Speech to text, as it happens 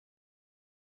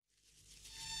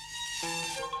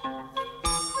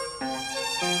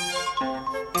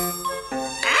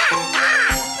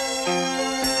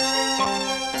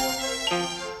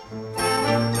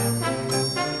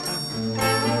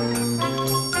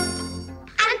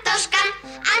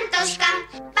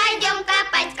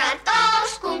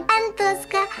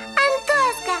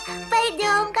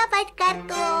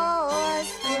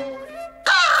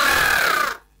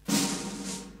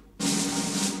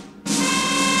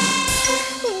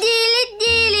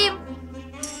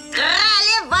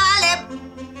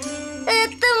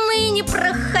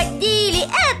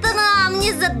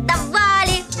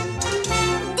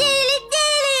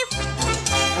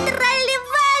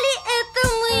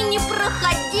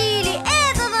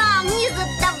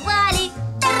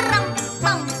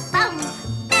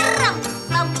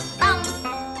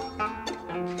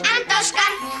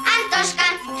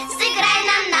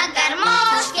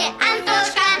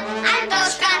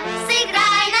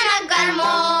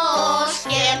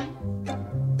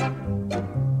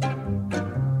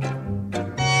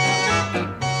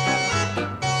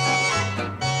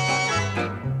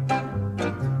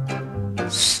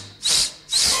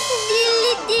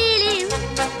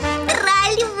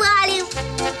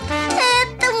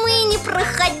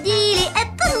проходили,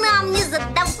 это нам не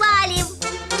задавали.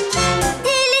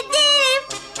 Дили-дили,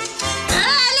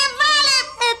 али-вали,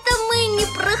 это мы не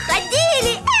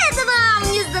проходили, это нам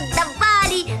не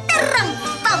задавали.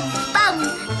 Тарам-пам-пам,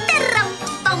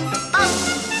 тарам-пам-пам.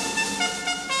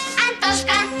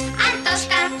 Антошка,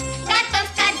 Антошка,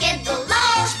 готовь к обеду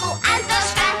ложку.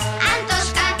 Антошка,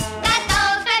 Антошка,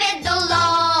 готовь к обеду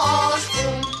ложку.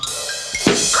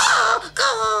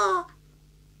 Ка-ка.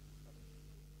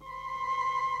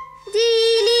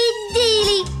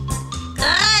 Дили-дили,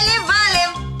 али-вали,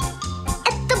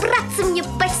 это, братцы, мне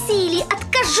по силе,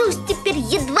 откажусь теперь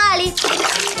едва ли.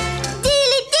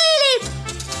 Дили-дили,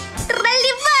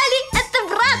 трали-вали, это,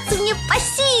 братцы, мне по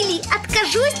силе,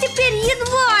 откажусь теперь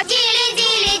едва ли.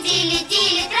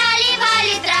 Дили-дили-дили-дили,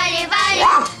 трали-вали, трали-вали.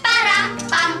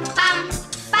 Парам-пам-пам,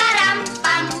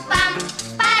 парам-пам-пам,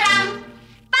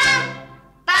 парам-пам-пам.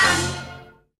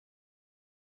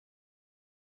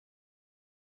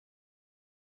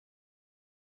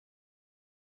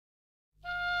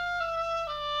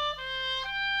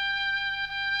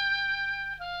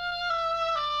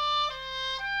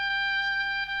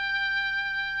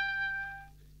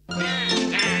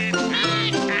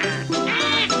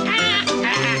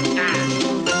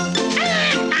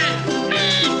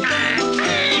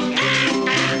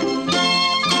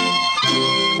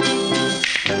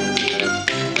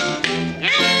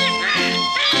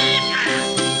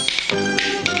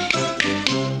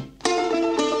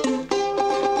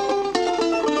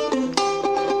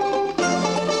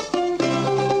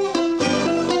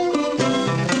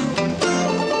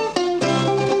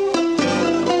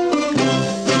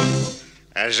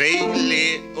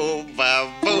 Жили у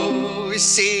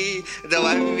бабуси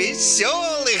два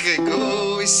веселых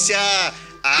гуся.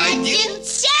 Один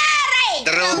серый,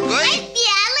 другой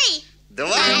белый.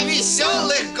 два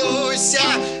веселых гуся.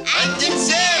 Один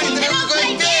серый, другой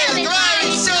белый, два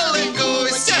веселых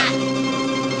гуся.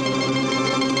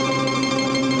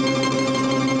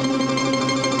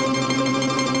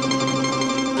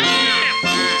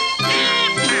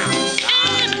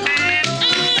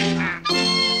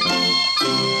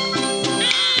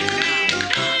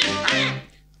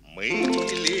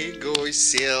 Мыли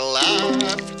гуси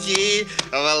лапки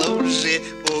в луже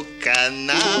у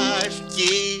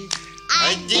канавки.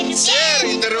 Один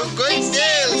серый, другой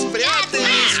белый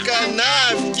спрятались в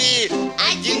канавки.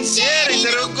 Один серый,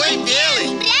 другой белый.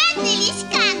 Спрятались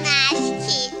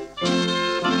канавки.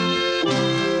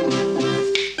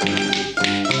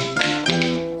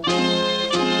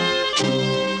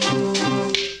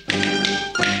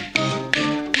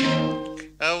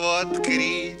 Вот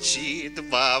кричит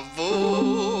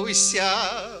бабуся.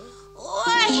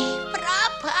 Ой,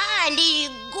 пропали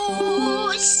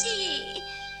гуси.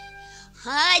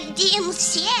 Один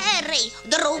серый,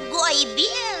 другой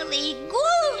белый.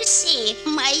 Гуси,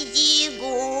 мои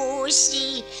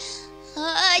гуси.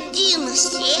 Один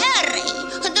серый,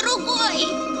 другой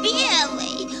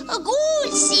белый.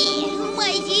 Гуси,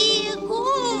 мои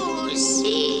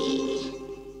гуси.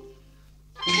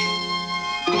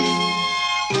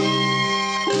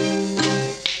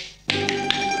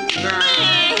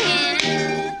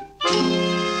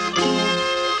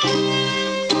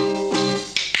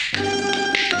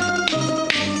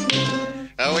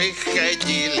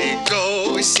 Выходили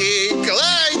гуси,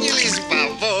 кланялись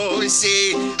бабуси.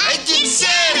 Один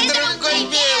серый, другой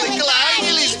белый,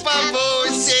 кланялись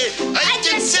бабуси.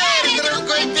 Один серый,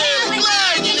 другой белый,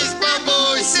 кланялись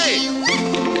бабуси.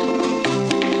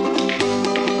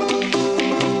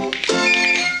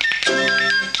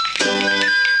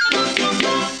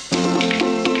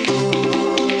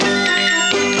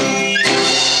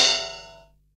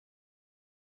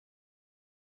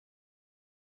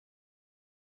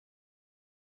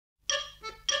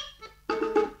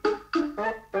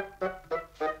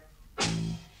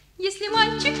 Если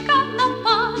мальчик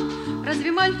конопат,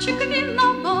 разве мальчик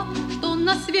виноват, что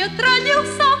на свет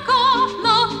родился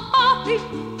конопатый?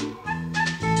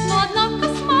 Но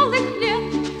однако с малых лет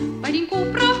пареньку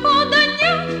прохода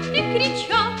нет, и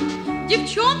кричат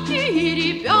девчонки и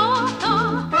ребята.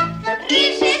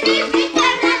 Рыжий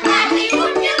конопатый,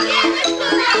 убил дедушку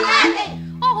лопатой.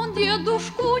 А он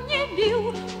дедушку не бил,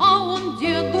 а он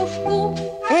дедушку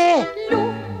любил.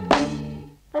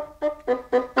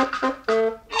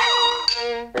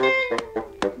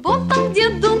 Вот он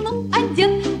деду, ну, а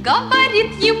дед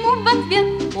говорит ему в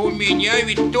ответ: у меня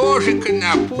ведь тоже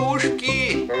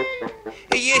конопушки.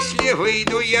 Если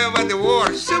выйду я во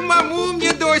двор, самому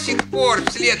мне до сих пор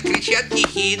вслед кричат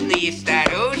ехидные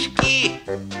старушки.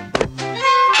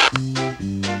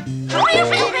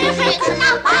 Рыжий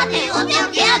конопатый,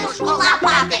 убил дедушку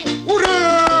лопатой.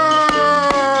 Ура!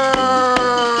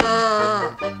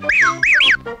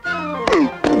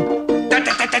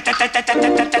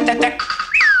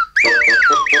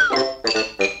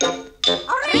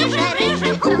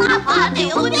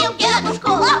 конопатой, убил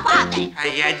дедушку лопатой. А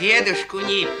я дедушку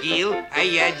не бил, а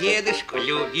я дедушку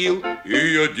любил.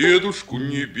 И я дедушку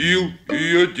не бил, и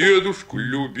я дедушку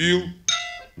любил.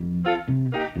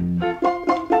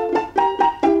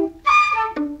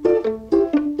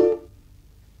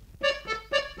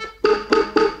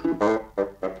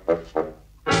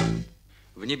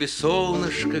 В небе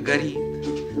солнышко горит,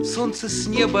 солнце с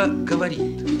неба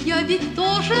говорит. Я ведь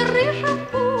тоже рыжим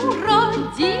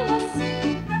уродилась.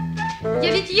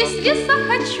 Я ведь если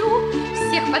захочу,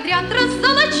 всех подряд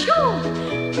раззолочу.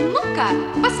 Ну-ка,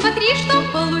 посмотри, что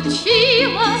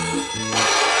получилось.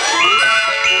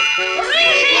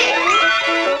 Рыжий!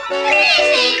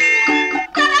 Рыжий!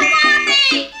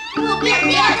 Конопатый! Убил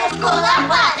дедушку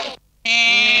лопатой.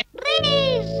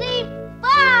 Рыжий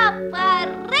папа,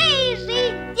 рыжий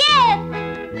дед,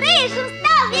 рыжим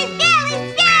стал весь белый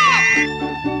свет.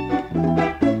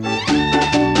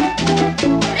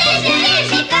 Рыжий,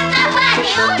 рыжий,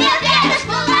 конопатый, убил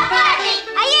дедушку лопатой.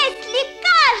 А если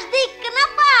каждый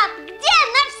конопат, где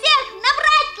на всех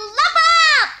набрать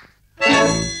лопат?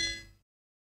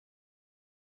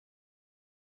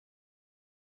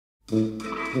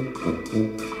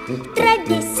 В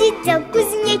траве сидел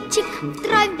кузнечик, в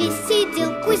траве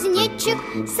сидел кузнечик,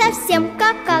 совсем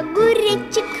как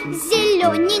огуречек,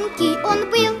 зелененький он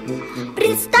был.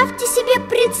 Представьте себе,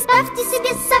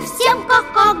 совсем как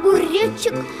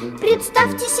огуречек.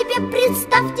 Представьте себе,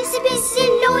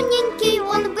 зелененький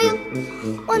он был.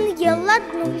 Он ел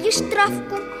одну лишь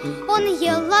травку, он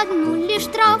ел одну лишь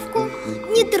травку,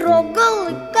 не трогал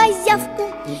и козявку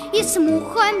и с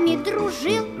мухами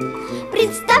дружил.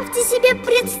 Представьте себе,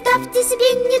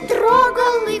 не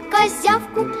трогал и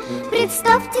козявку.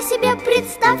 Представьте себе,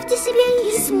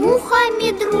 и с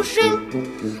мухами дружил.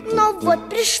 Но вот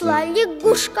пришла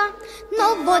лягушка,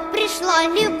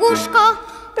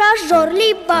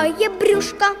 прожорливая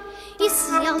брюшка, и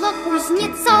съела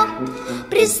кузнеца.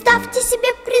 Представьте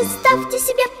себе,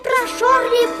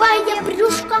 прожорливая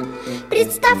брюшка.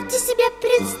 Представьте себе,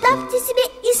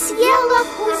 и съела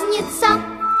кузнеца.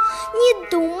 Не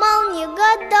думал, не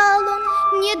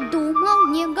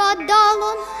гадал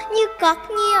он, никак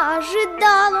не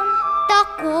ожидал он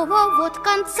такого вот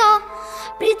конца.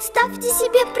 Представьте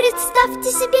себе,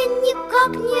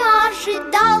 никак не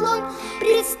ожидал он.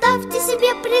 Представьте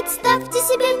себе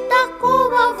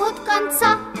такого вот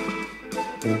конца.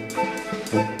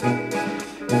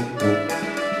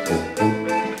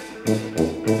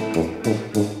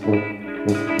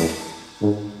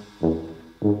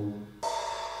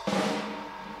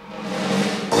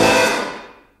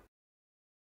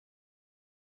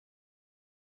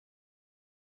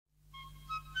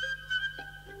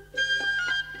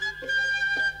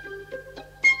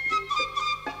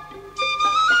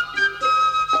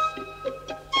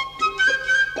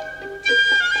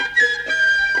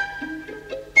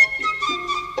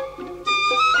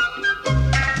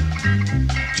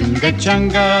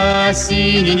 Чунга-чанга,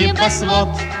 синий небосвод,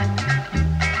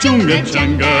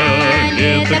 Чунга-чанга,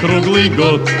 лето круглый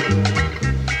год.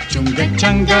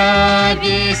 Чунга-чанга,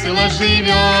 весело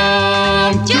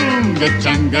живем,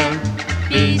 Чунга-чанга,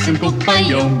 песенку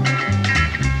поем.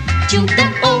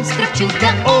 Чудо-остров,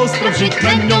 жить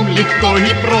на нем легко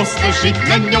и просто, жить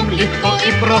на нем легко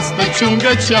и просто,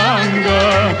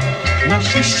 Чунга-чанга.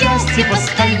 Наше счастье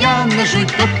постоянно, жуй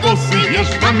кокосы,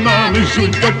 ешь бананы,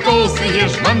 жуй кокосы,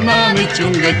 ешь бананы,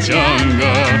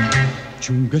 Чунга-чанга.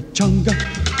 Чунга-чанга,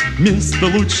 места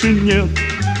лучше нет,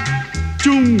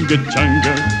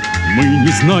 Чунга-чанга, мы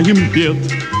не знаем бед.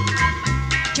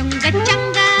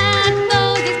 Чунга-чанга,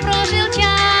 кто здесь прожил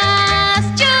час?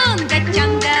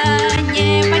 Чунга-чанга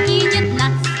не покинет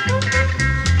нас.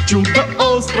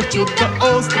 Чудо-остров,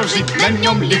 жить на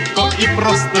нем легко и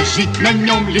просто, жить на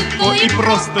нем легко и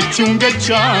просто,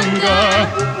 Чунга-чанга.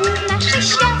 Наше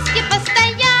счастье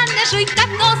постоянно, жуй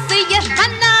кокосы, ешь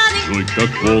бананы. Жуй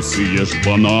кокосы, ешь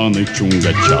бананы,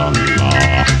 Чунга-чанга.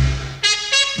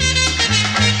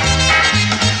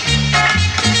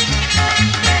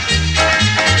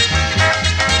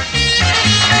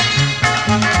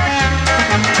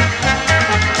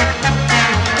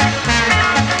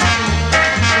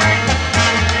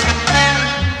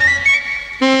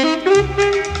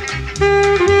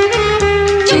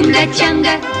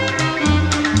 Чунга-чанга,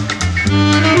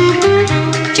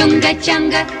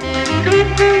 Чунга-чанга,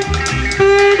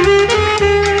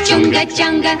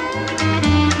 Чунга-чанга.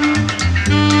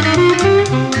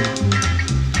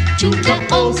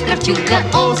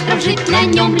 Чудо-остров, жить на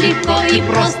нем легко и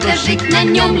просто, жить на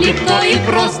нем легко и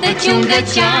просто,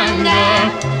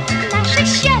 Чунга-чанга. Наше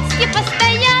счастье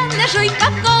постоянно, жуй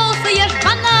кокосы, ешь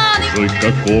бананы. Жуй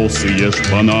кокосы, ешь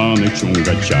бананы,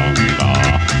 Чунга-чанга.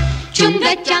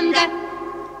 чунга-чанга.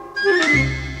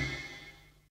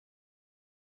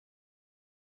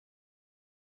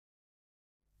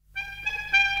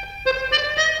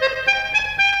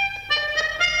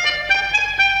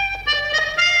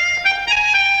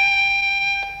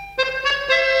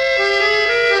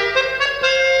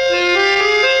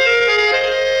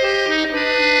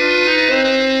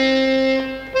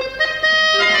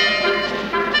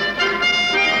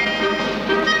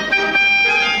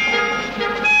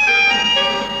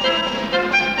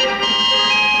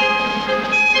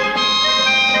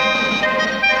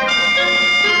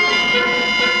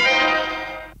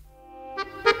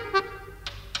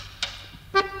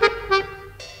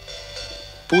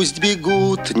 Пусть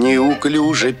бегут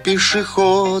неуклюже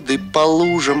пешеходы по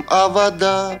лужам, а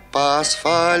вода по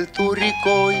асфальту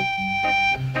рекой.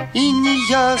 И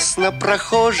неясно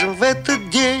прохожим в этот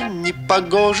день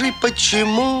непогожий,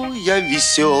 почему я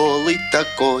веселый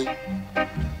такой.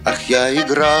 Ах, я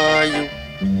играю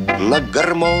на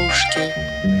гармошке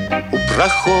у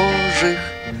прохожих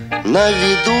на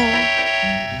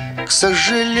виду. К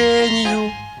сожалению,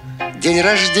 день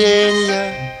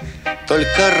рождения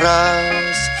только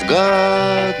раз в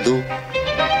году.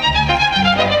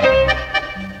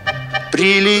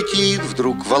 Прилетит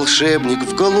вдруг волшебник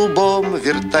в голубом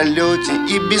вертолете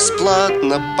и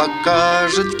бесплатно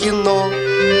покажет кино.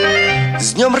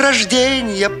 С днем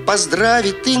рождения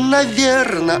поздравит и,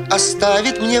 наверно,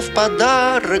 оставит мне в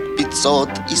подарок 500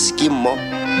 эскимо.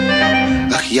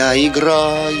 Ах, я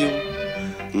играю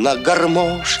на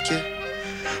гармошке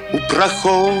у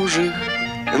прохожих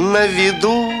на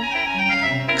виду.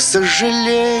 К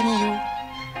сожалению,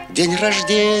 день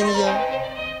рождения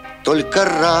только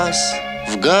раз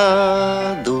в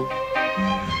году.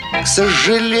 К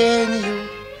сожалению,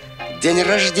 день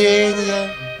рождения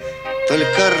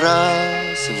только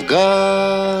раз в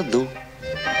году.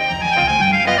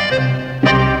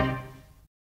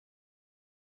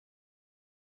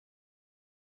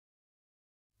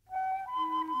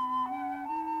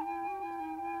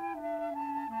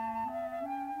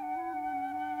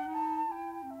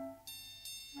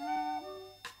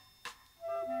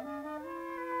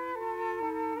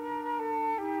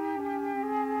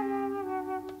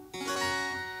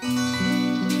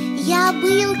 Я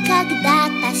был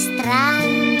когда-то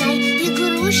странной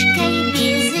игрушкой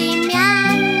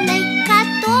безымянной,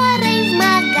 которой в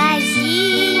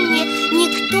магазине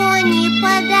никто не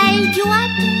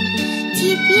подойдет.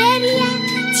 Теперь я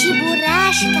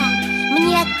чебурашка,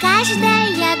 мне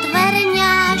каждая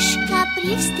дворняжка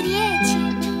при встрече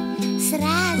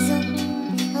сразу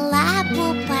лапу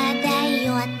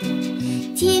подает.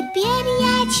 Теперь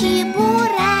я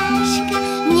чебурашка,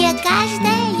 мне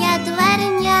каждая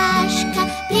дворняжка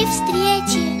при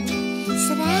встрече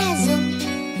сразу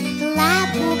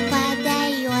лапу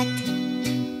подает.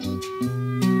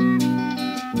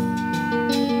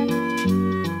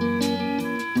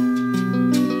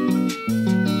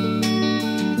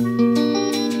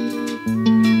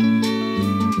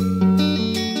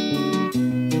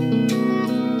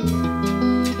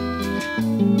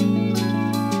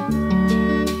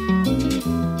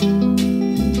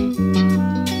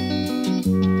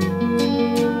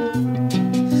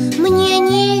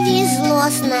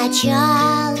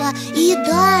 Сначала, и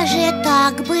даже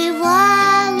так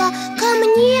бывало, ко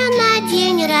мне на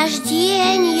день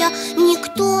рождения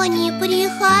никто не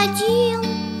приходил.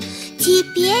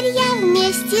 Теперь я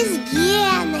вместе с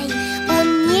Геной, он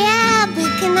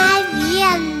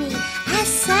необыкновенный, а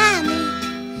самый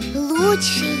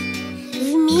лучший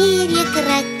в мире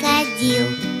крокодил.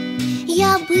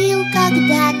 Я был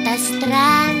когда-то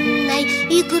странной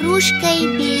игрушкой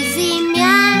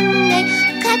безымянной,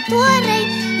 которой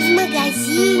в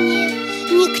магазине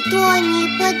никто не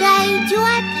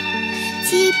подойдет.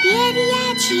 Теперь я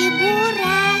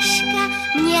чебурашка,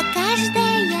 мне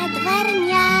каждая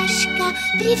дворняжка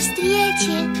при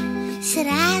встрече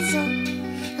сразу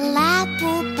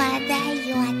лапу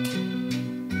подает.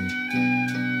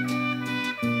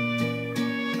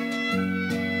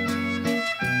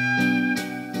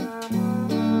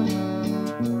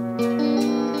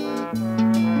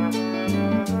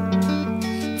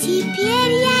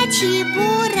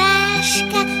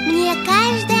 Чебурашка, мне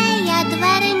каждая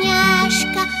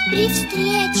дворняжка при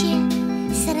встрече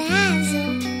сразу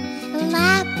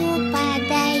лапу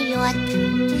подает.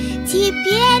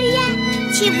 Теперь я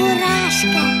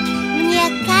чебурашка, мне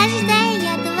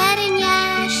каждая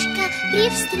дворняжка при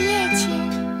встрече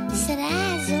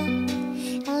сразу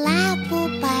лапу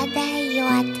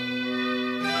подает.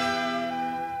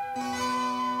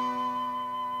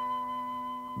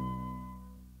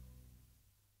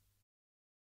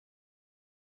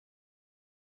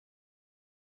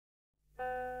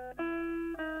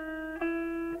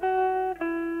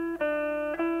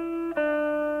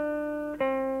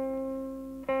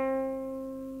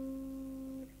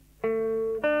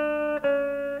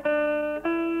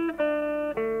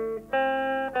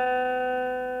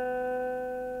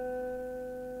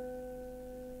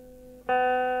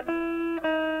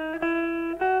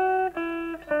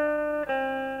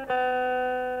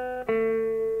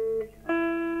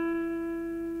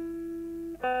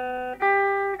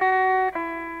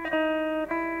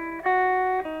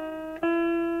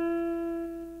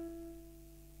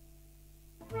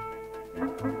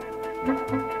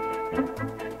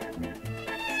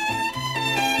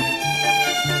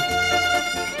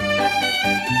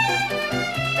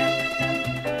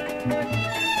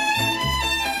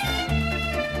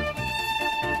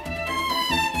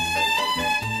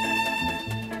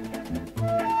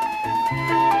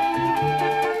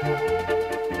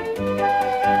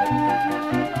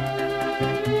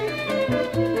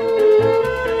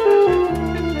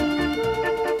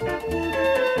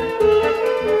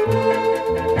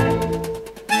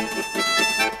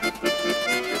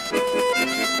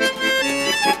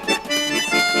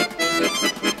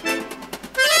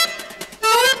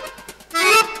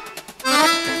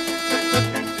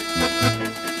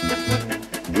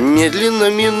 Медленно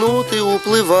минуты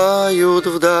уплывают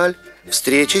вдаль,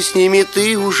 встречи с ними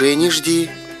ты уже не жди.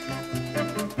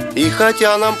 И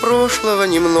хотя нам прошлого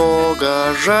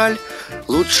немного жаль,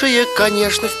 лучшее,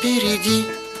 конечно, впереди.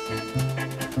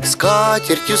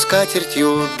 Скатертью,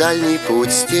 скатертью дальний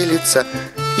путь стелится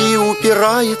и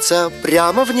упирается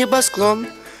прямо в небосклон.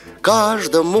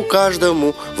 Каждому,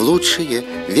 каждому в лучшее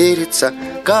верится.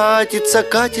 Катится,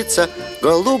 катится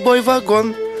голубой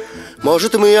вагон.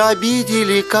 Может, мы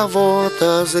обидели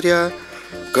кого-то зря,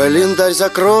 календарь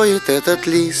закроет этот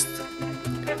лист.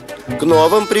 К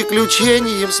новым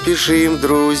приключениям спешим,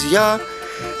 друзья.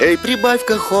 Эй,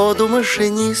 прибавь-ка ходу,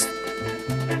 машинист.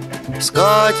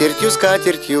 Скатертью,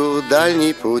 скатертью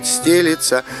дальний путь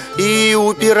стелится и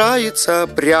упирается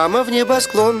прямо в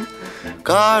небосклон.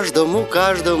 Каждому,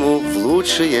 каждому в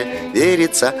лучшее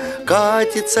верится.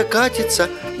 Катится, катится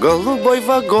голубой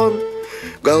вагон.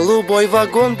 Голубой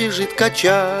вагон бежит,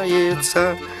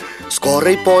 качается.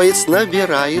 Скорый поезд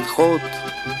набирает ход.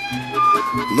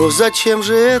 Но зачем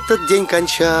же этот день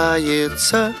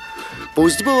кончается?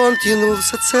 Пусть бы он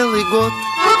тянулся целый год.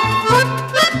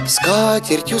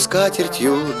 Скатертью,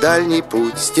 скатертью дальний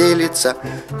путь стелится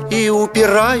и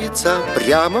упирается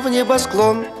прямо в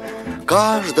небосклон.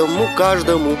 Каждому,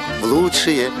 каждому в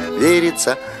лучшее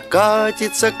верится.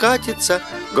 Катится, катится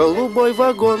голубой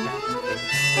вагон.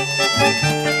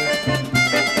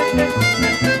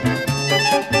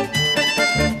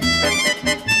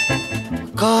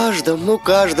 Каждому,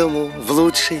 каждому в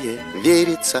лучшее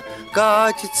верится.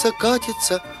 Катится,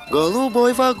 катится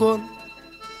голубой вагон.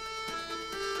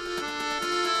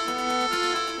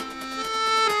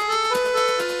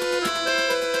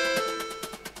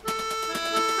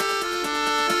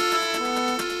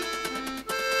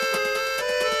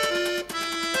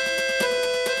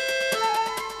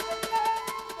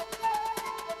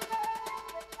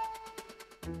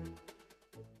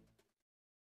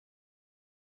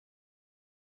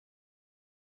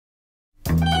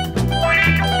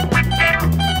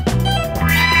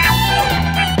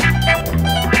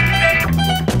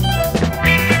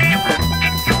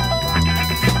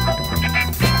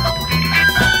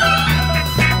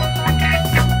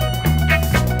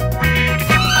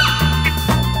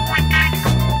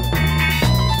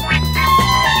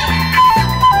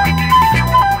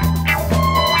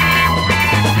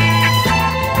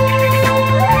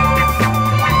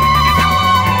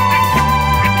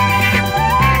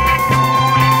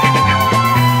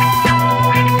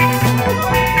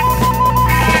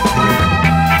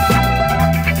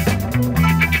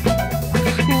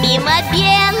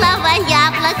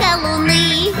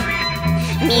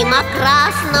 Мимо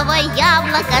красного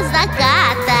яблока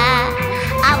заката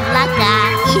облака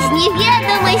из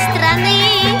неведомой страны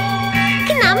к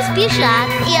нам спешат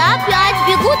и опять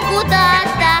бегут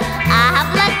куда-то. А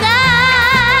облака,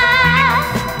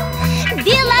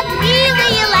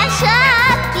 белокрылые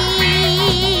лошадки,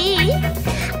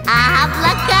 а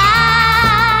облака,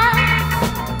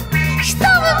 что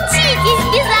вы мчитесь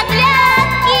без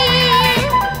оглядки?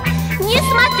 Не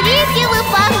смотрите вы,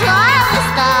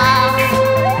 пожалуйста,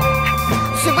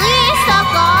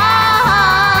 свысока,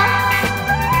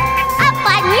 а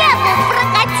по небу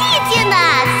прокатите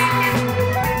нас,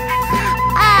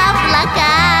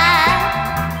 облака.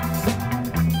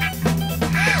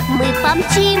 Мы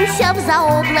помчимся в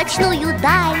заоблачную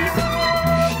даль,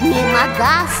 мимо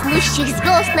гаснущих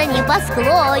звезд на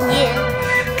небосклоне.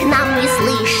 К нам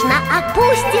неслышно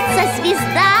опустится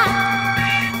звезда,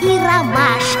 и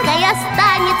ромашкой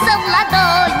останется в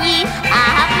ладони. А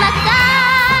облака,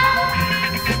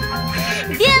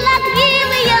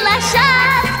 белокрылые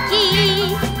лошадки,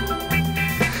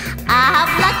 а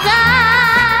облака,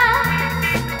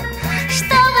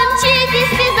 что вы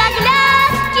мчитесь без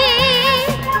оглядки?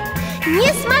 Не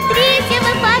смотрите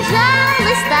вы,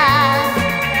 пожалуйста,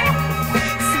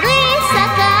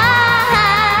 свысока,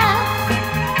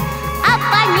 а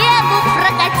по небу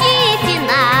прокатите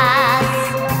нас,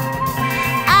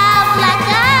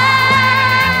 облака.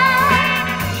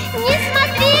 Не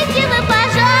смотрите вы,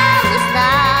 пожалуйста,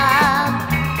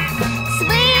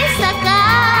 свысока,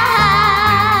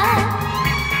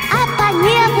 а по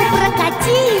небу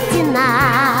прокатите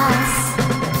нас,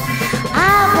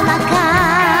 облака.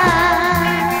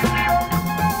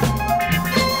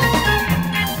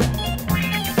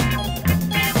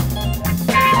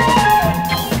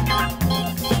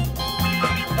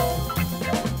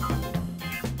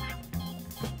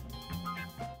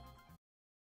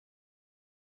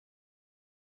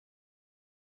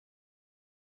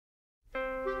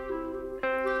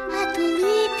 От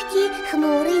улыбки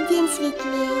хмурый день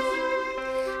светлей,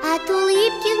 от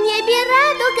улыбки в небе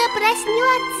радуга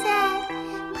проснется.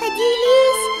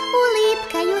 Поделись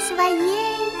улыбкою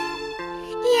своей,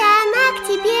 и она к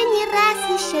тебе не раз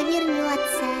еще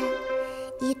вернется.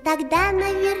 И тогда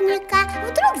наверняка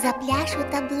вдруг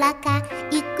запляшут облака,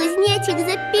 и кузнечик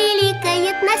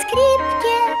запиликает на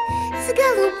скрипке. С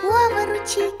голубого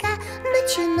ручейка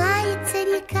начинается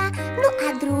река, ну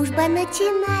а дружба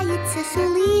начинается с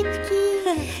улыбки.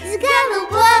 С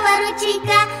голубого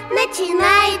ручейка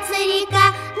начинается река,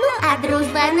 ну а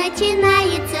дружба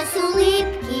начинается с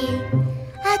улыбки.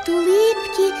 От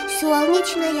улыбки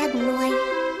солнечной одной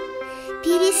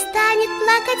перестанет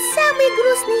плакать самый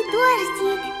грустный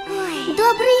дождик.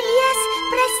 Добрый лес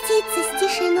простится с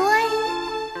тишиной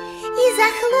и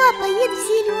захлопает в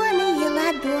зеленые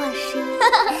ладоши.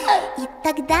 И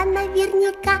тогда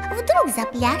наверняка вдруг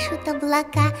запляшут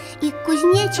облака, и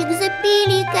кузнечик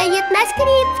запиликает на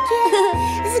скрипке.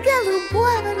 С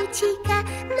голубого ручейка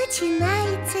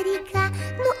начинается река,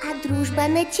 ну а дружба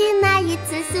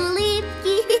начинается с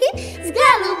улыбки. С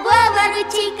голубого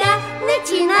ручейка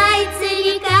начинается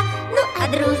река, ну а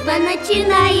дружба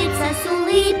начинается с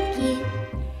улыбки.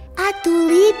 От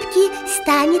улыбки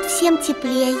станет всем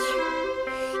теплей,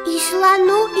 и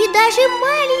слону, и даже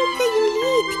маленькой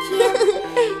улитке.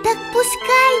 Так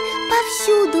пускай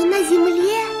повсюду на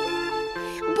земле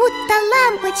будто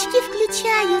лампочки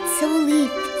включаются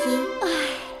улыбки.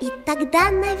 И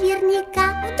тогда наверняка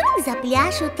вдруг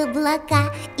запляшут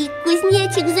облака, и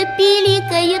кузнечик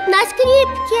запиликает на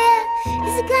скрипке.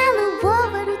 С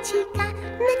голубого ручейка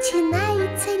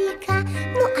начинается река,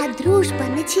 ну а дружба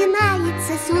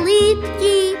начинается с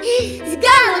улыбки. С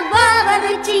голубого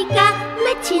ручейка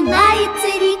начинается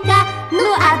река,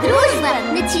 ну а дружба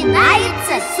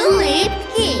начинается с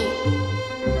улыбки.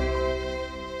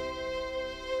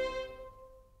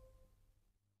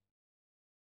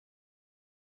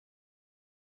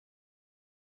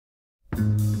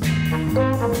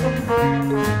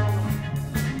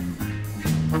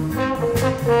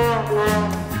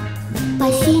 По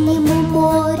синему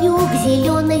морю к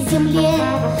зеленой земле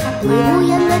плыву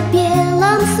я на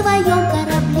белом своем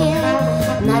корабле,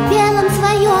 на белом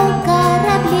своем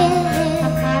корабле,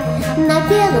 на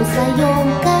белом своем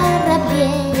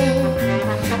корабле.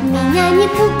 Меня не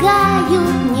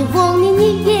пугают ни волны,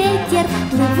 ни ветер,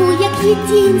 плыву я к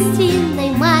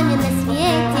единственной маме на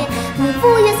свете.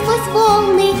 Плыву я сквозь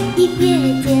волны и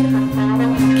ветер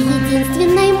к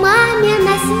единственной маме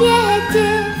на свете.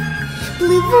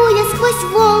 Плыву я сквозь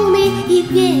волны и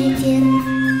ветер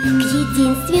к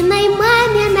единственной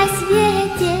маме на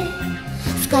свете.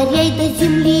 Скорей до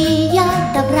земли я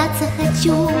добраться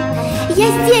хочу. Я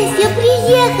здесь, я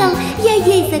приехал, я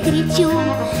ей закричу.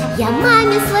 Я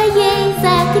маме своей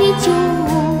закричу.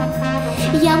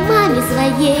 Я маме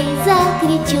своей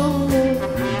закричу.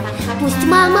 Пусть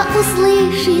мама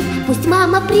услышит, пусть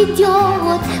мама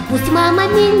придет, пусть мама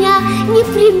меня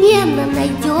непременно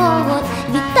найдет.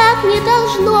 Ведь так не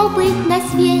должно быть на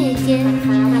свете,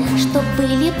 чтоб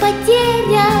были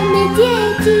потеряны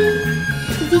дети.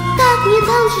 Ведь так не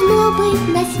должно быть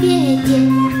на свете,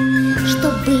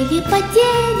 чтоб были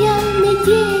потеряны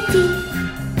дети.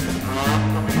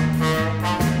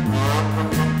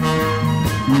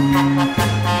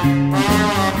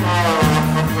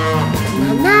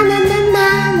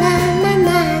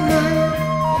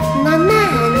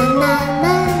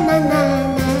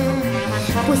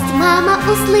 Пусть мама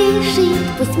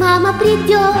услышит, пусть мама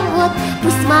придет,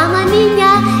 пусть мама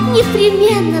меня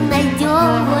непременно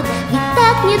найдет. Ведь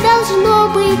так не должно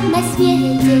быть на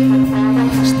свете,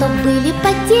 чтоб были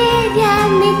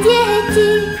потеряны дети.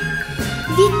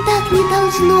 Ведь так не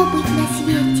должно быть на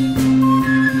свете,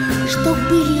 чтоб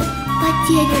были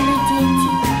потеряны дети.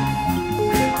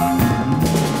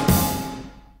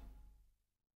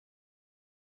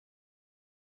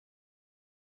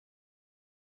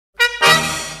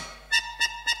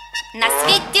 На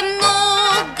свете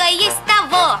много есть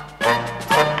того,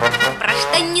 про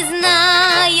что не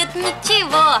знают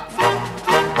ничего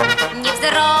ни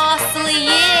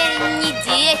взрослые, ни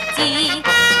дети.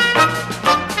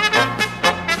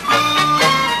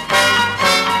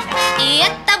 И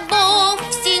это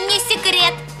вовсе не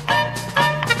секрет,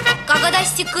 когда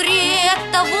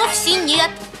секрета вовсе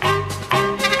нет.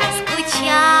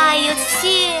 Скучают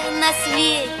все на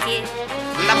свете.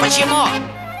 Да почему?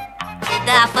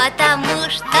 Да потому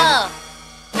что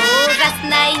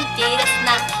ужасно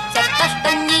интересно все то,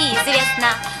 что неизвестно.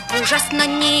 Ужасно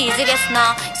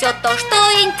неизвестно все то, что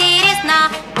интересно.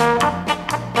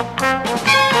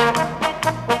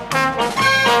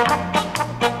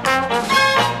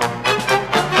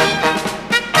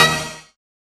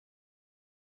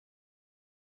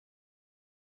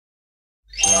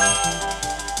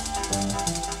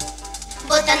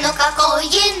 Вот Вот оно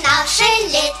какое наше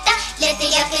лето. Лето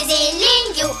яркой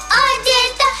зеленью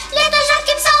одето, лето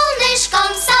жарким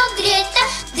солнышком согрето,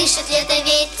 дышит лето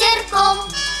ветерком.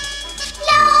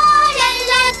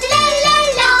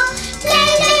 Ля-ля-ля-ля-ля-ля,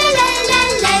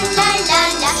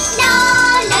 ля-ля-ля-ля-ля-ля-ля-ля,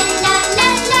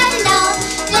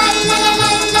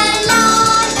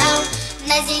 ля-ля-ля-ля-ля-ля-ля-ля-ля.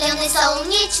 На зеленой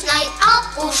солнечной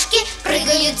опушке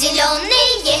прыгают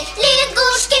зеленые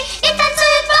лягушки и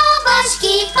танцуют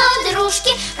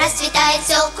бабочки-подружки, расцветает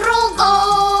все кругом.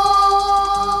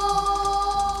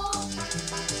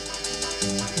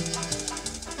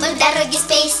 Мы в дороге с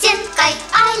песенкой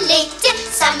о лете,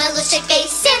 самой лучшей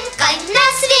песенкой на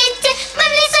свете. Мы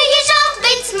в лесу ежа,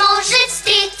 быть может,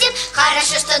 встретим,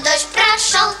 хорошо, что дождь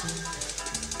прошел.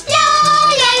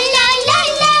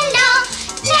 Ля-ля-ля-ля-ля-ля,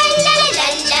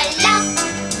 ля-ля-ля-ля-ля-ля.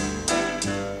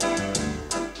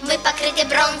 Мы покрыты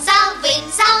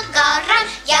бронзовым загаром,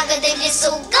 ягоды в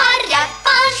лесу горят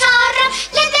пожаром.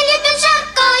 Лето любит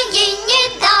жаркое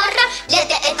недаром,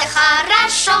 лето это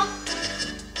хорошо.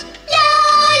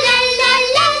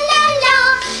 Ля-ля-ля-ля-ля-ля,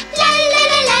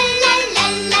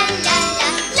 ля-ля-ля-ля-ля-ля-ля-ля,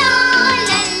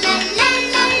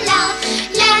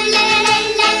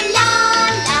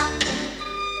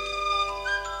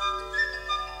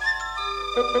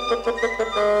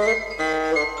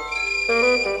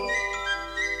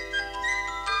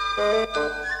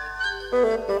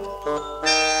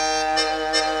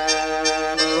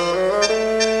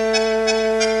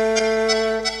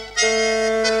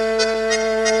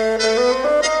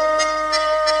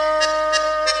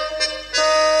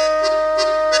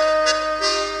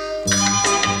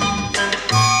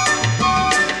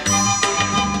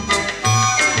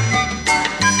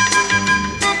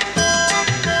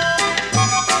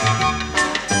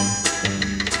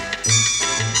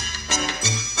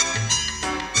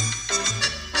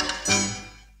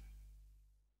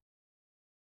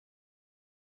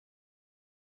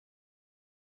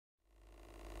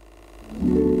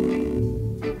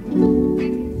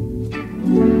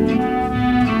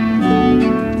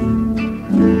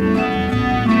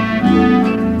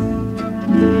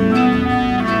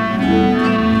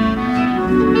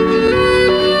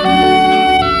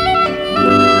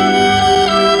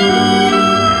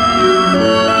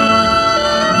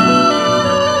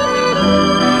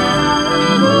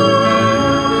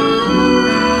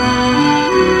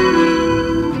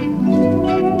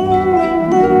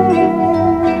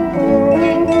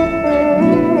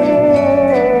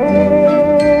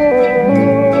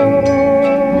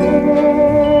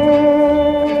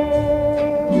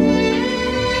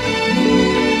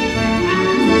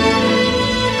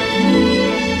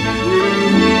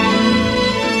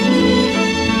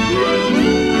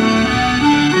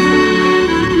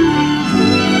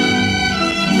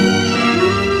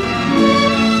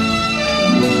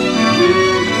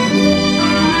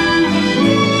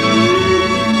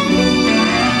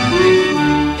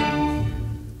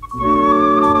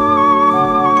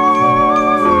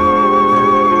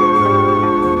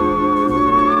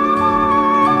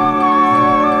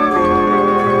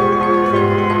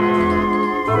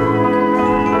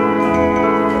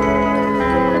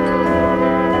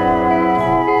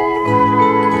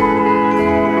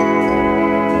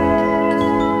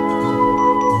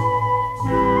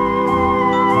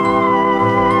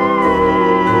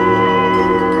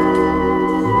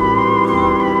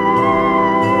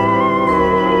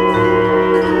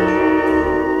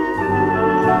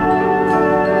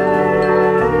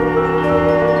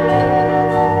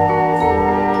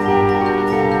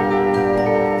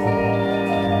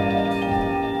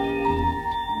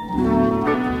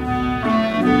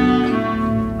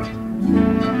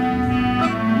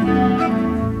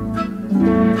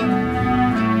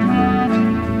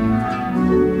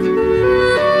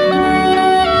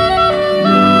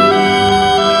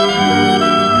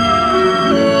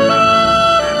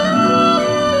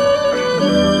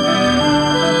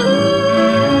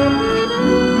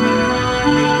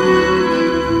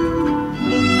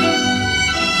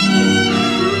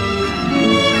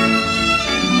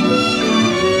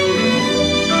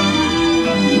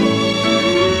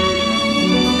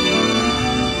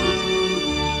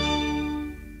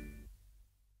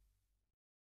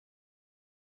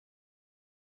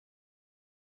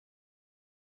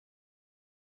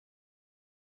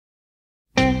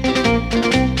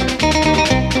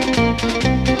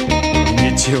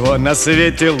 Ничего на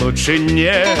свете лучше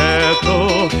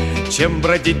нету, чем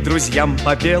бродить друзьям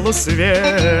по белу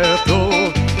свету.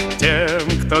 Тем,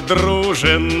 кто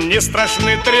дружен, не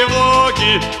страшны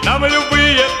тревоги, нам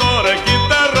любые дороги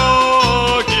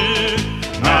дороги,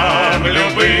 нам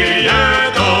любые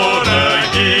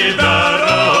дороги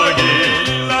дороги.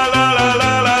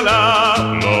 Ла-ла-ла-ла.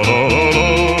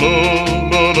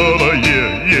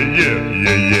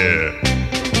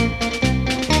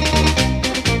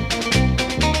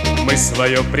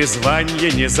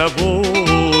 призвание не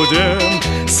забудем.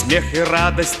 Смех и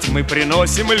радость мы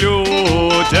приносим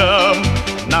людям.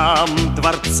 Нам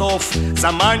дворцов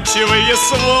заманчивые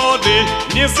своды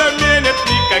не заменят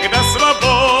никогда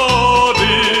свободы.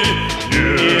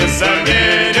 Не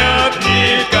заменят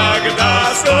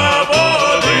никогда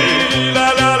свободы.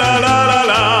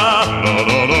 Ла-ла-ла-ла-ла-ла.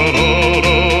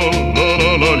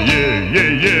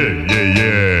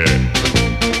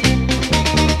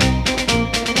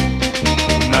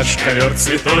 Наш ковер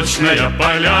цветочная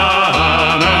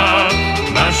поляна,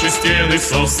 наши стены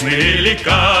сосны и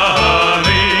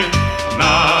ликаны,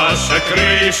 наша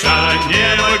крыша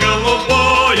небо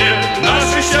голубое,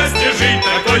 наше счастье жить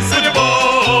такой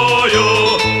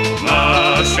судьбою,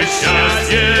 наше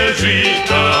счастье жить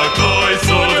такой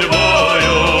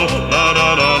судьбою.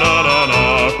 Ла-ла-ла-ла-ла-ла,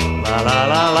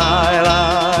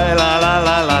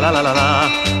 ла-ла-ла-ла-ла-ла-ла-ла-ла-ла-ла,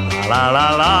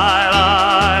 ла-ла-ла-ла.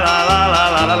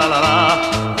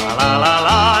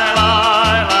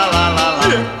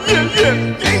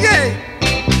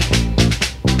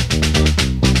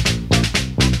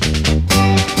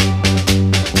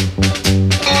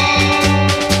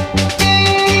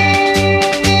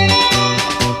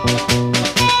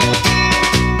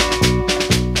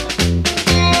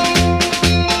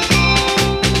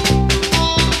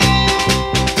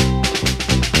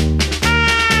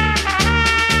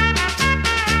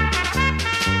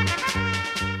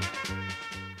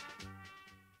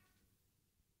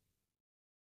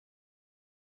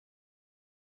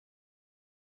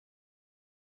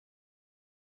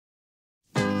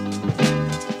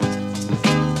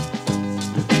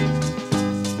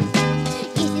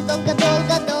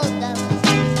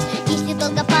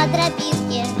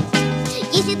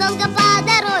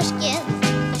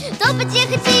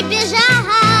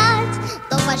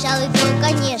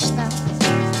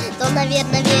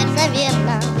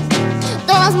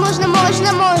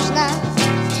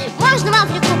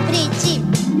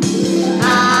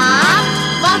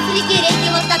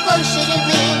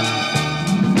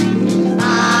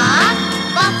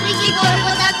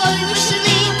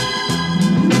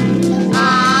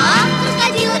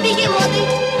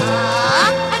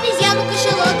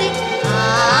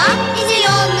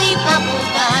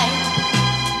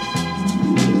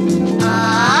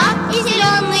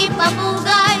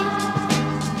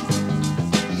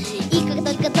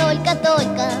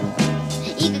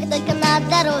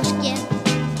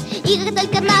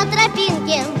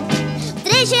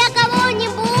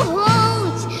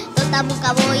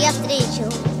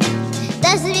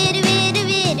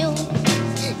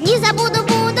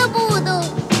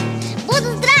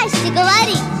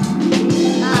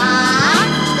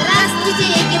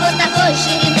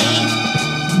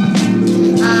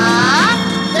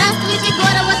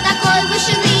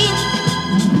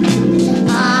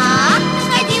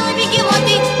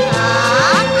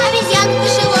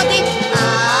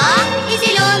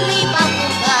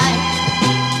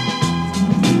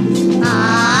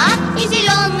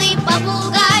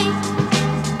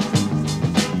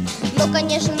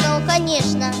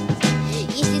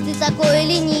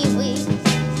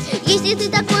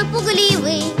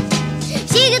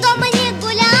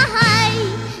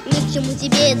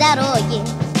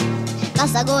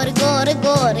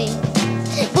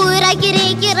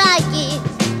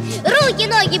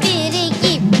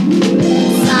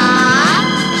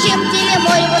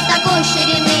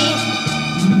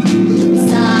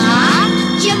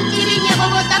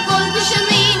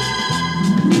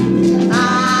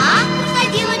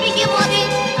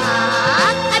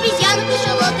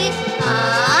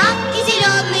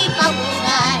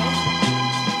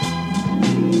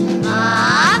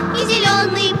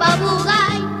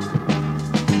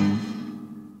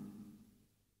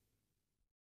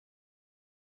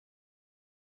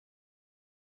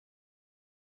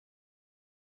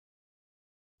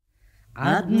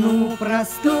 Одну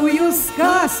простую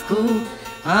сказку,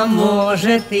 а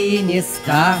может и не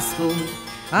сказку,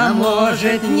 а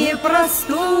может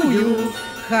непростую,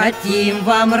 хотим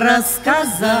вам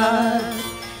рассказать.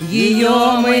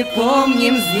 Ее мы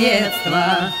помним с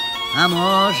детства, а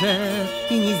может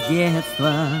и не с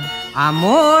детства, а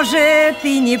может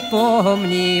и не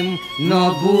помним,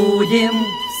 но будем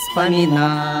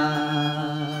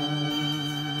вспоминать.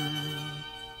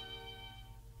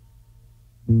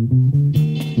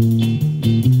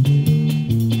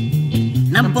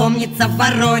 Нам помнится в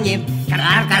вороне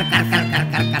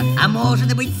кар-кар-кар-кар-кар-кар-кар, а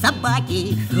может быть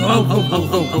собаки,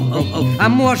 а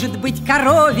может быть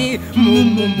корове,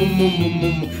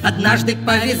 му-му-му-му-му-му. Однажды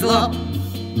повезло,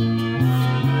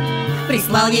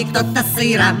 прислал ей кто-то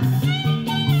сыра,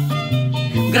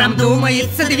 грамм,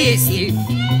 думается, 200.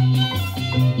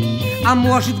 а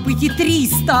может быть и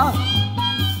 300. А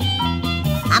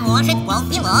может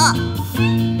полкило.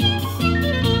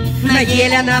 На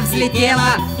ель она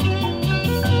взлетела,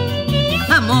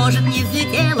 А может не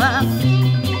взлетела.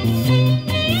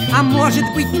 а может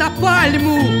быть на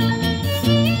пальму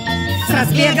с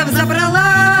разбегом забралась.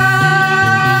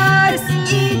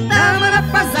 И там она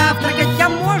позавтракать, а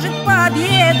может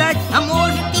пообедать, А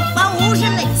может и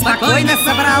поужинать. спокойно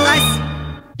собралась.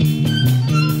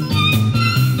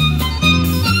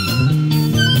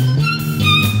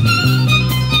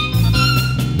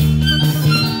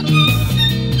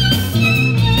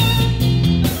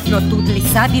 Но тут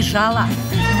лиса бежала,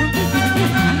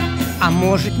 а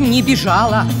может не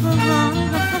бежала,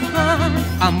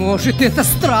 а может это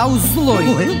страус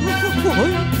злой,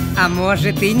 а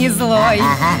может и не злой.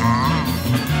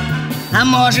 А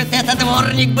может это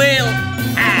дворник был.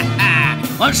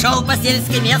 Он шел по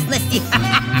сельской местности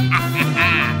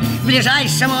к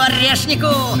ближайшему орешнику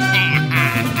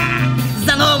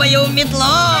за новою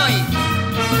метлой.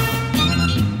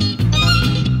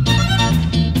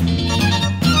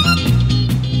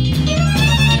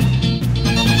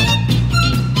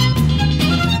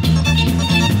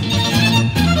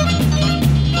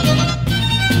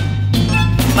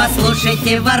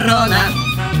 Послушайте, ворона,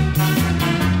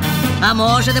 а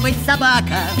может быть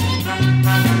собака,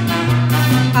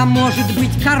 А может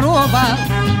быть корова,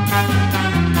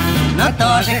 но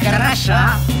тоже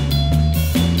хороша.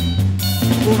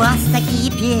 У вас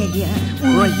такие перья,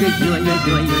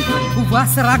 ой-ой-ой-ой-ой-ой, у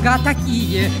вас рога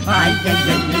такие,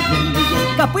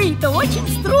 ай-яй-яй-яй-яй-яй, копыта очень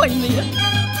стройные.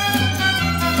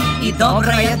 и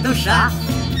добрая душа.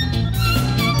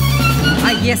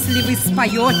 А если вы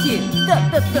споете,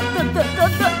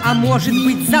 а может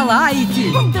быть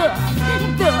залаете,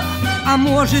 а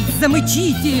может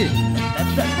замычите,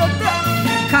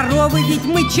 коровы ведь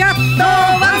мычат,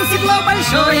 То вам седло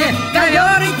большое,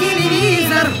 ковер и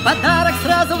телевизор подарок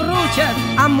сразу вручат,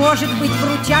 а может быть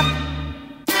вручат.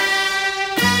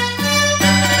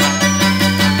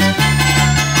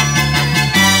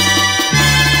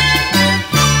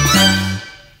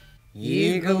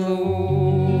 И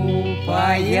глупая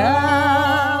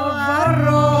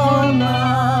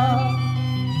ворона,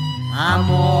 а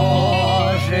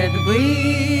может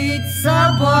быть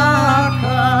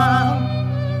собака,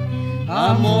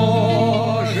 а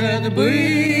может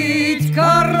быть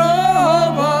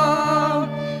корова,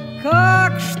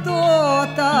 как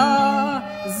что-то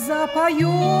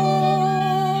запоет.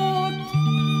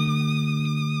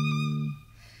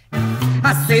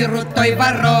 А сыр у той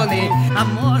вороны, А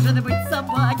может быть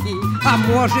собаки, а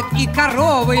может и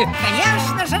коровы,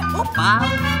 конечно же, упал.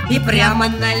 и прямо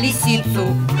на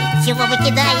лисицу, Чего вы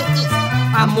кидаетесь?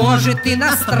 а может и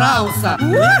на страуса,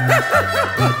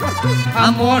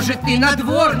 а может и на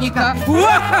дворника.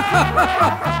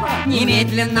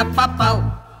 Немедленно попал.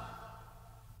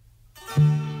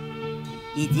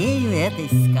 Идею этой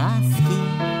сказки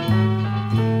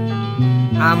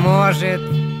А может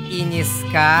и не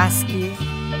сказки,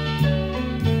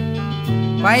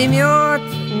 поймет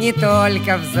не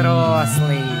только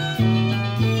взрослый.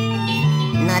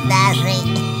 но даже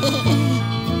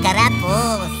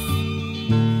карапуз.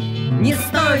 Не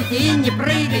стойте и не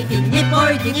прыгайте, не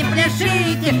пойте, не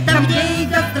пляшите, там, где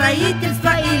идет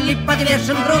строительство или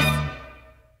подвешен груз.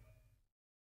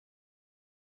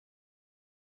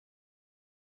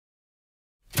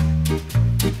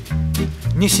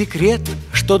 Не секрет,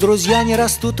 что друзья не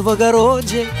растут в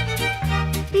огороде.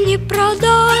 Не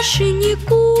продашь и не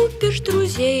купишь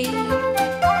друзей.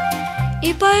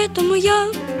 И поэтому я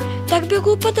так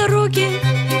бегу по дороге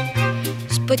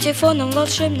с патефоном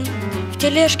волшебным в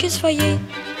тележке своей.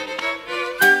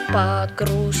 Под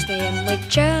грустное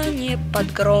мычание,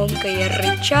 под громкое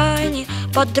рычание,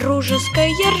 под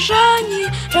дружеское ржание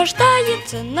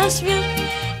рождается на свет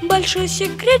большой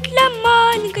секрет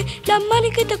для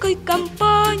маленькой такой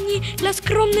компании, для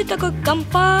скромной такой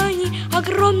компании,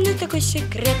 огромный такой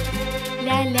секрет.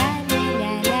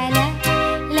 Ля-ля-ля-ля-ля-ля,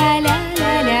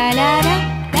 ля-ля-ля-ля-ля-ля.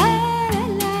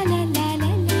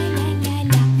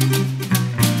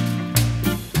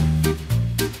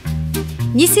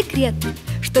 Не секрет,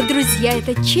 что друзья —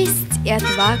 это честь и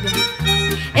отвага,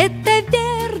 это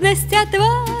верность,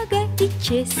 отвага и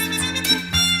честь.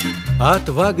 А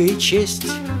отвага и честь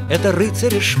 — это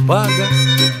рыцарь и шпага.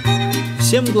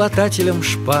 Всем глотателям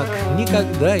шпаг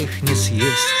никогда их не съесть.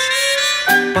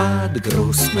 Под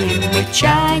грустное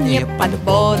мычание, под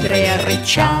бодрое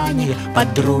рычание,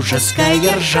 под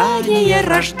дружеское ржание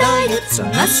рождается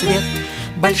на свет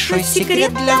большой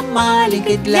секрет для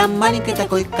маленькой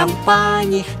такой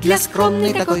компании, для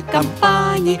скромной такой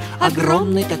компании,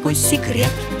 огромный такой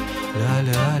секрет.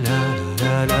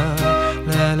 Ля-ля-ля-ля-ля.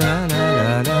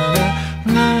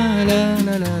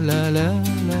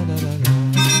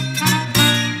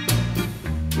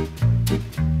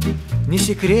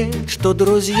 секрет, что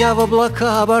друзья в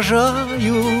облака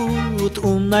обожают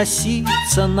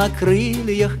уноситься на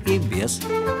крыльях и без,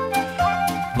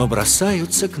 но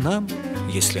бросаются к нам,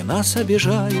 если нас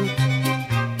обижают.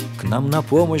 К нам на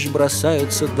помощь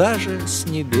бросаются даже с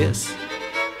небес.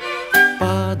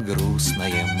 Под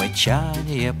грустное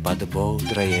мычание, под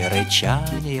бодрое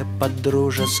рычание, под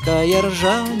дружеское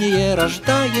ржание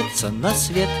рождается на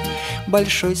свет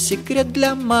большой секрет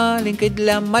для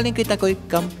маленькой такой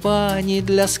компании,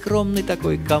 для скромной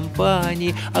такой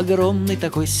компании огромный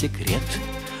такой секрет.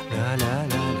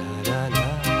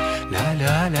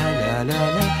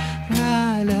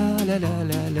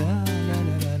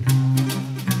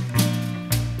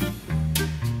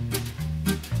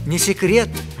 Не секрет,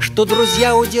 что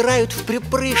друзья удирают в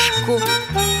припрыжку,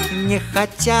 не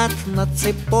хотят на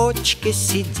цепочке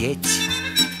сидеть.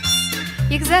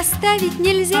 Их заставить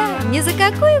нельзя ни за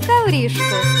какую ковришку,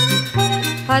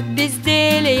 от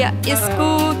безделья и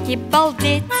скуки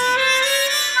балдеть.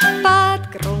 Под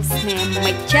грустное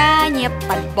мычание,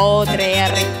 под бодрое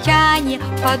рычание,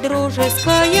 под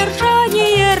дружеское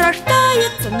ржание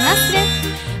рождается на свет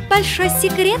большой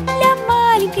секрет для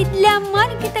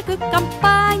маленькой такой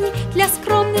компании, для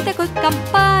скромной такой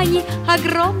компании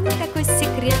огромный такой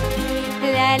секрет.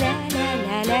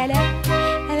 Ля-ля-ля-ля-ля-ля,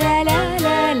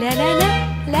 ля-ля-ля-ля-ля-ля,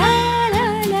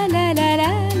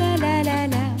 ля-ля-ля-ля-ля-ля-ля.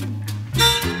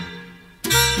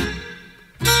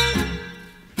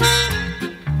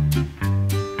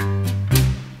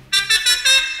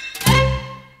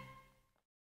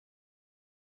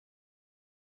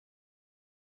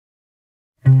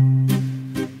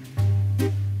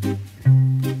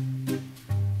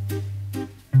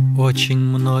 Очень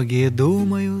многие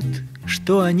думают,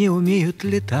 что они умеют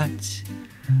летать.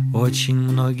 Очень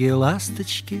многие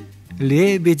ласточки,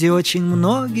 лебеди очень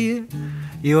многие,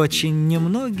 и очень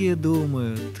немногие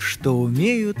думают, что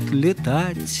умеют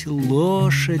летать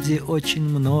лошади очень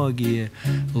многие,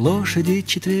 лошади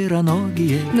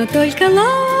четвероногие. Но только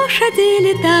лошади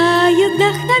летают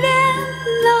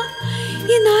вдохновенно,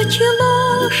 иначе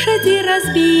лошади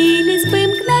разбились бы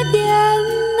мгновенно.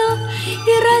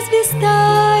 И разве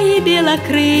стаи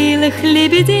белокрылых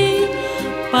лебедей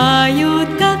поют,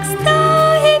 как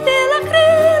стаи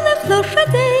белокрылых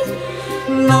лошадей?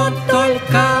 Но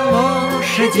только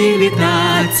лошади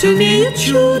летать умеют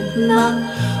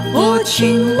чудно,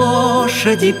 очень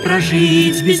лошади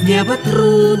прожить без неба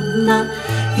трудно.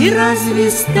 И разве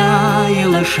стаи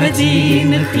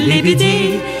лошадиных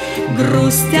лебедей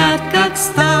грустят, как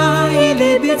стаи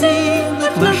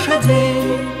лебединых лошадей?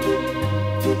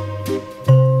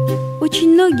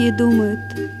 Очень многие думают,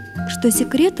 что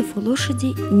секретов у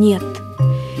лошади нет.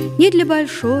 Ни для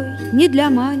большой, ни для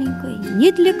маленькой,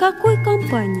 ни для какой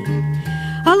компании.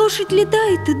 А лошадь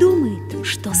летает и думает,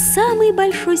 что самый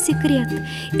большой секрет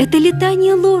 – это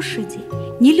летание лошади,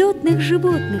 нелетных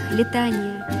животных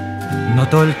летание. Но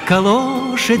только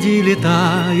лошади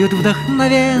летают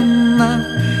вдохновенно,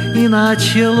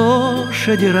 иначе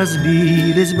лошади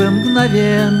разбились бы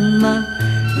мгновенно.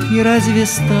 И разве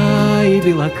стаи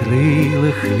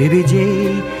белокрылых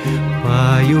лебедей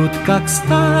поют, как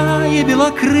стаи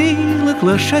белокрылых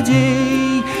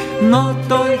лошадей? Но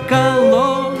только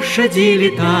лошади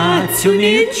летать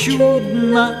умеют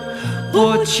чудно,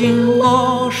 очень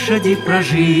лошади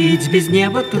прожить без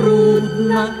неба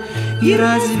трудно. И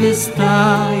разве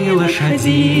стаи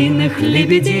лошадиных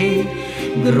лебедей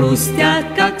грустят,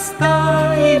 как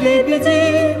стаи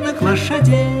лебединых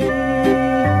лошадей?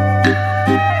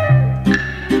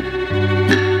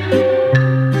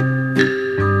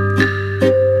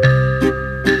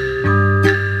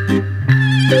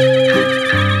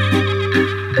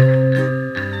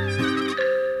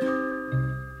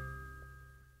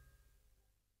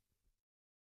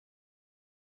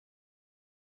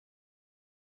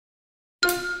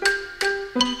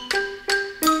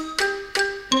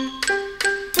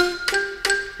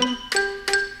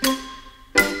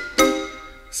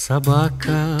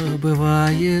 Собака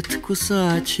бывает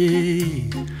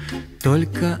кусачей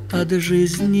только от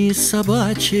жизни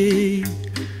собачей,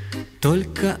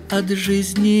 только от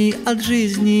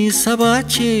жизни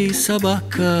собачей.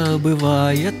 Собака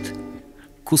бывает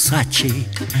кусачей.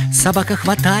 Собака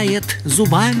хватает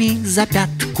зубами за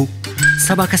пятку,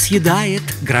 собака съедает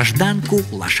гражданку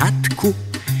лошадку.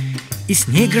 И с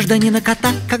ней гражданина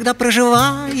кота, когда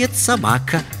проживает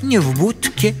собака не в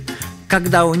будке,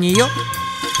 когда у нее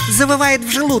завывает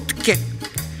в желудке.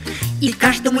 И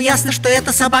каждому ясно, что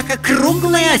эта собака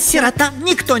круглая сирота.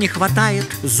 Никто не хватает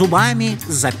зубами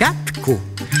за пятку,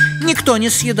 никто не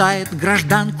съедает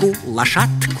гражданку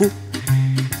лошадку.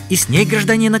 И с ней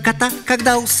гражданина кота,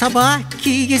 когда у собаки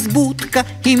есть будка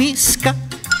и миска.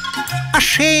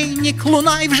 ошейник,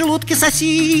 луна и в желудке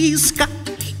сосиска.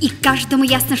 И каждому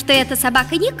ясно, что эта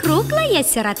собака не круглая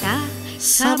сирота.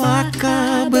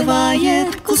 Собака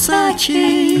бывает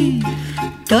кусачей,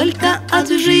 только от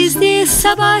жизни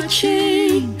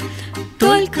собачей.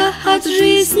 Только от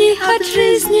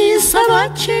жизни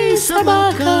собачей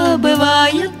собака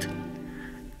бывает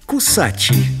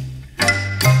кусачей.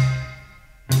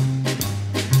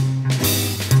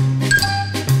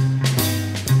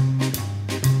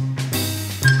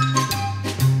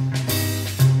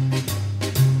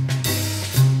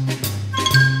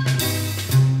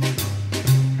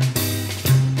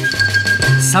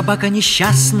 Собака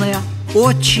несчастная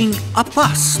очень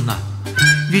опасна,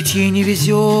 ведь ей не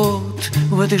везет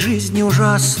в этой жизни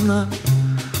ужасно.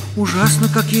 Ужасно,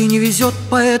 как ей не везет,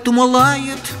 поэтому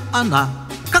лает она,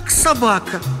 как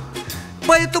собака.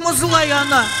 Поэтому злая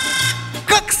она,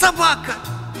 как собака.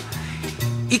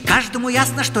 И каждому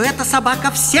ясно, что эта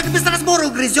собака всех без разбора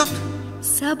угрызет.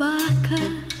 Собака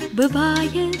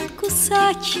бывает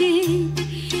кусачей,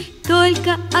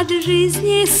 только от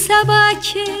жизни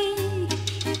собачей.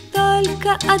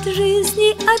 Только от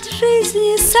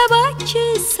жизни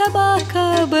собачей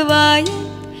собака бывает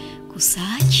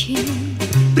кусачей.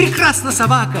 Прекрасна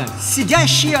собака,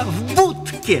 сидящая в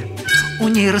будке. У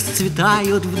ней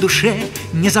расцветают в душе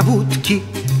незабудки.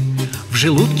 В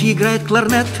желудке играет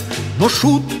кларнет, но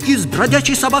шутки с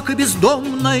бродячей собакой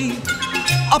бездомной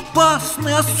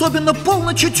опасны, особенно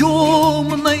полночью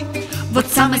темной. Вот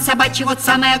самый собачий, вот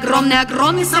самый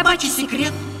огромный собачий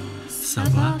секрет.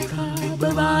 Собака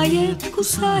бывает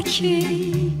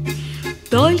кусачей,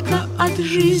 только от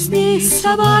жизни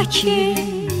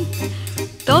собачей.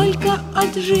 Только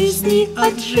от жизни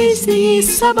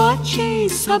собачей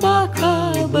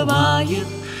собака бывает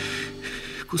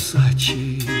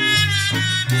кусачей.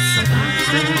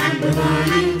 Собака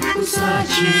бывает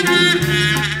кусачей,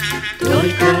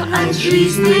 только от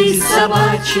жизни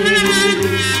собачей.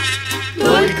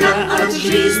 Только от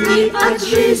жизни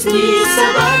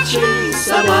собачей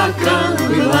собака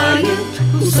бывает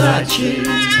кусачей.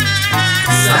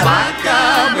 Собака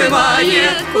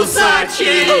бывает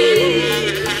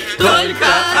кусачей,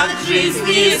 только от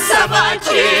жизни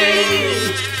собачей.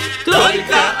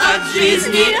 Только от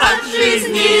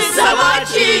жизни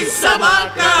собачей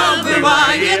собака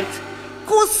бывает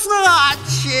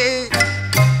кусачей.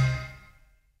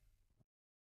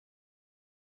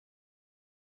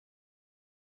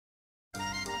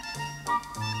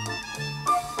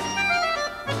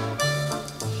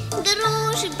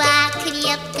 Дружба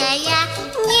крепкая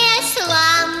не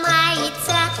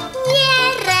сломается, не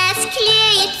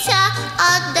расклеится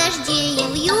от дождей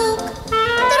вьюг.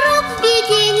 Друг в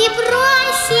беде не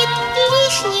бросит,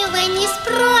 лишнего не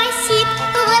спросит.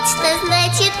 Вот что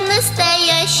значит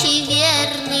настоящий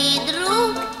верный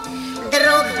друг.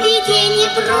 Друг в беде не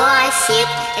бросит,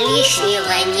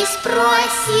 лишнего не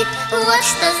спросит. Вот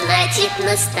что значит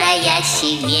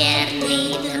настоящий верный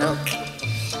друг.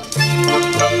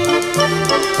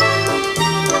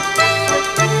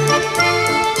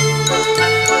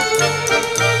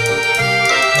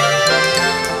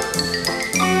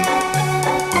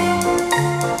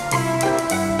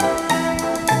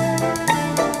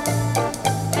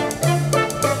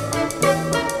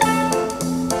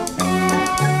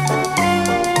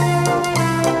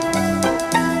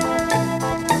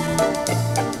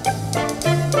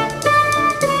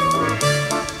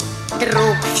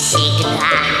 Друг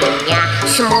всегда меня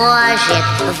сможет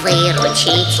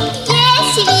выручить,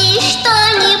 если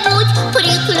что-нибудь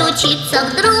приключится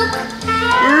вдруг.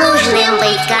 Нужным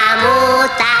быть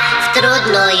кому-то в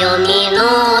трудную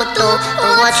минуту,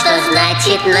 вот что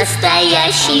значит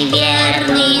настоящий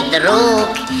верный друг.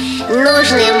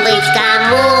 Нужным быть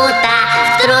кому-то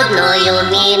в трудную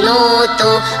минуту,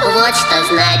 вот что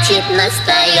значит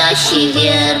настоящий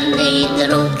верный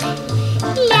друг.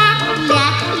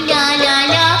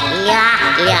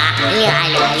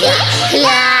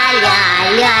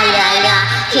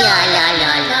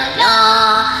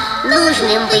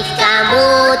 Нужным быть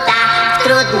кому-то в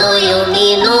трудную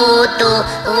минуту,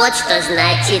 вот что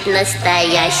значит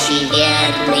настоящий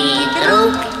верный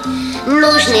друг.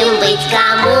 Нужным быть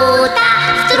кому-то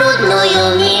в трудную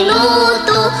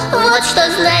минуту, вот что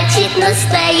значит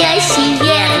настоящий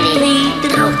верный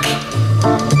друг.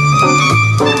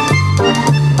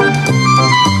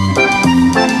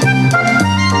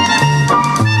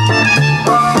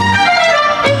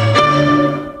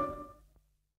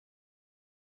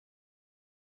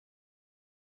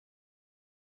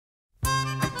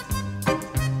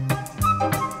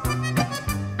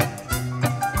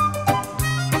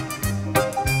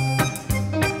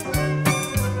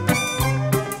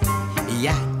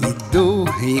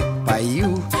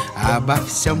 пою обо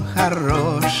всем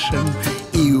хорошем,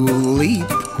 и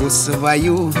улыбку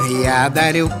свою я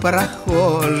дарю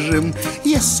прохожим.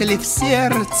 Если в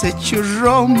сердце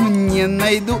чужом не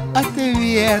найду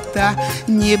ответа,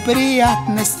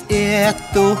 неприятность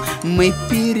эту мы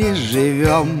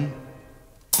переживем.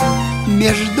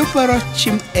 Между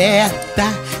прочим, это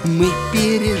мы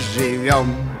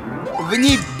переживем. В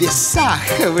небесах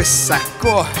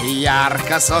высоко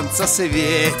ярко солнце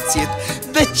светит.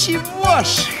 Да чего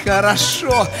ж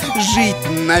хорошо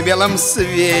жить на белом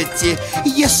свете,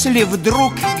 если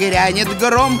вдруг грянет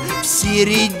гром в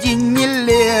середине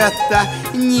лета.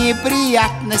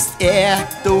 Неприятность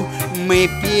эту мы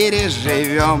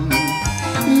переживем.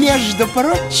 Между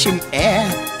прочим,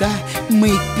 это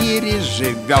мы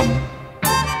переживем.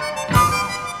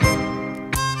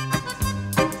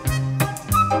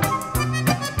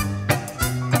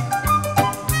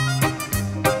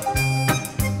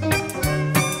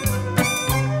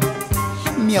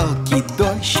 Мелкий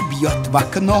дождь бьет в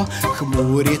окно,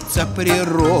 хмурится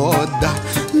природа.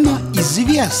 Но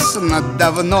известно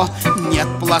давно, нет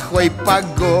плохой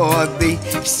погоды.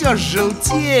 Все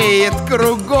желтеет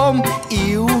кругом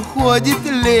и уходит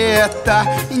лето.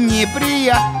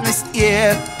 Неприятность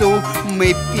эту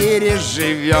мы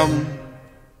переживем.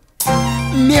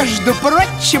 Между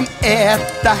прочим,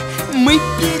 это мы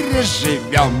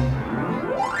переживем.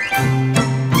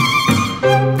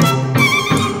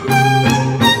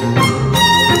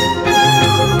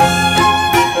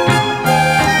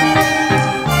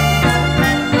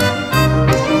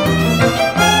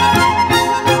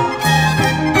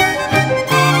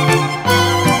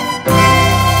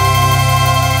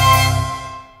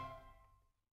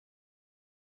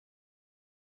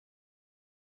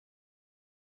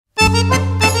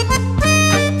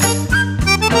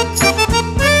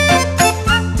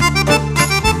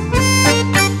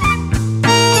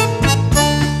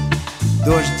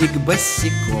 Дождик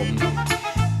босиком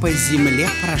по земле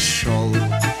прошел,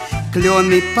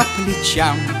 клены по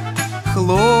плечам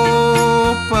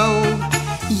хлопал.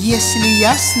 Если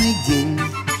ясный день,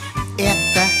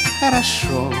 это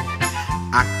хорошо,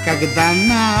 а когда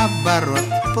наоборот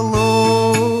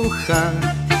плохо.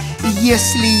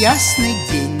 Если ясный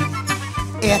день,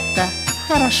 это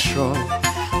хорошо,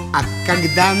 а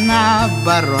когда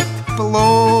наоборот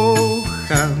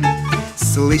плохо.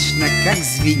 Слышно, как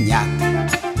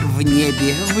звенят в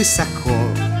небе высоко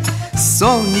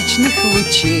солнечных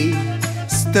лучей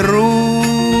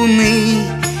струны.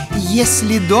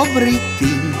 Если добрый ты,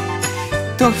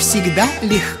 то всегда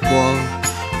легко,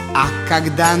 а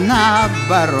когда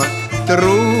наоборот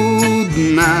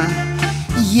трудно.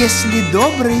 Если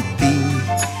добрый ты,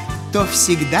 то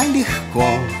всегда легко,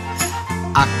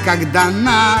 а когда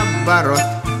наоборот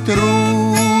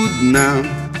трудно.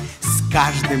 С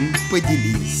каждым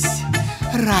поделись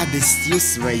радостью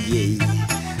своей,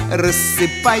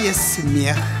 рассыпая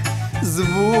смех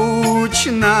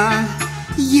звучно.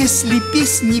 Если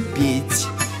песни петь,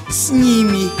 с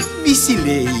ними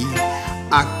веселей,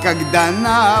 а когда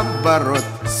наоборот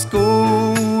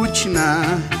скучно.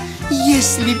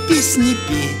 Если песни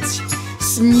петь,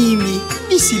 с ними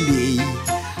веселей,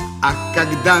 а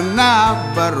когда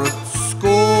наоборот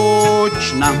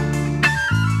скучно.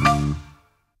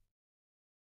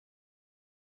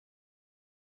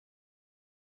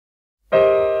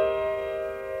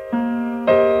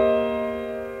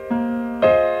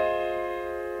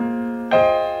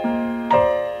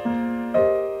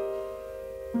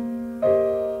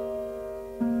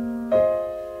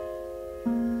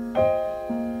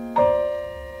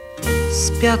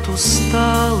 Спят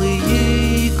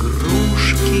усталые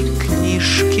игрушки,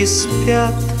 книжки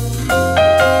спят,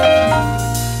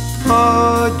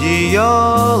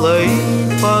 одеяло и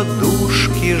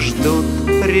подушки ждут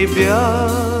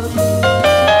ребят.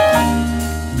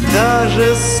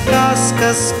 Даже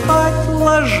сказка спать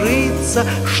ложится,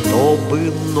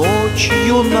 чтобы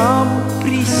ночью нам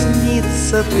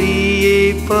присниться. Ты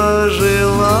ей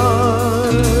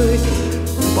пожелай,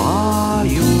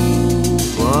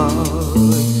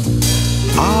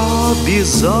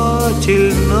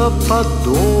 обязательно по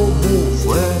дому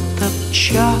в этот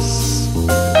час.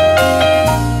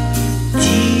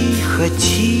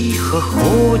 Тихо-тихо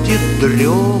ходит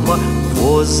дрема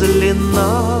возле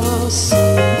нас.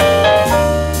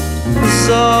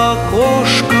 За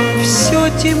окошком все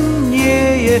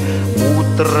темнее,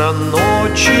 утро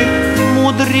ночи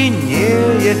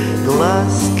мудренее.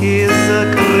 Глазки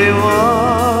закрывай,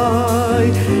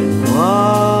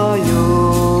 баю-бай.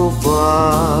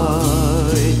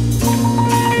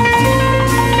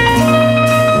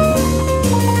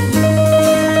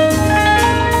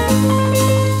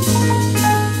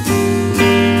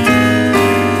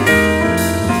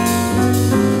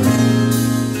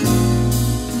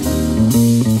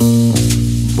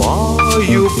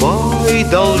 которой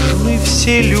должны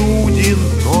все люди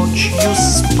ночью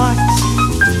спать.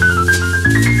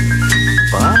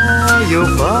 Баю,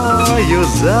 баю,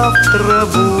 завтра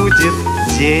будет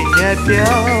день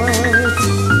опять.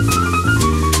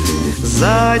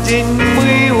 За день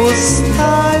мы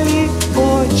устали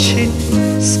очень,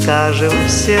 скажем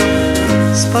всем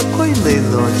спокойной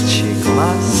ночи,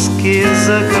 глазки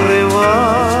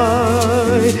закрывай.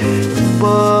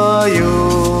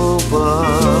 Баю,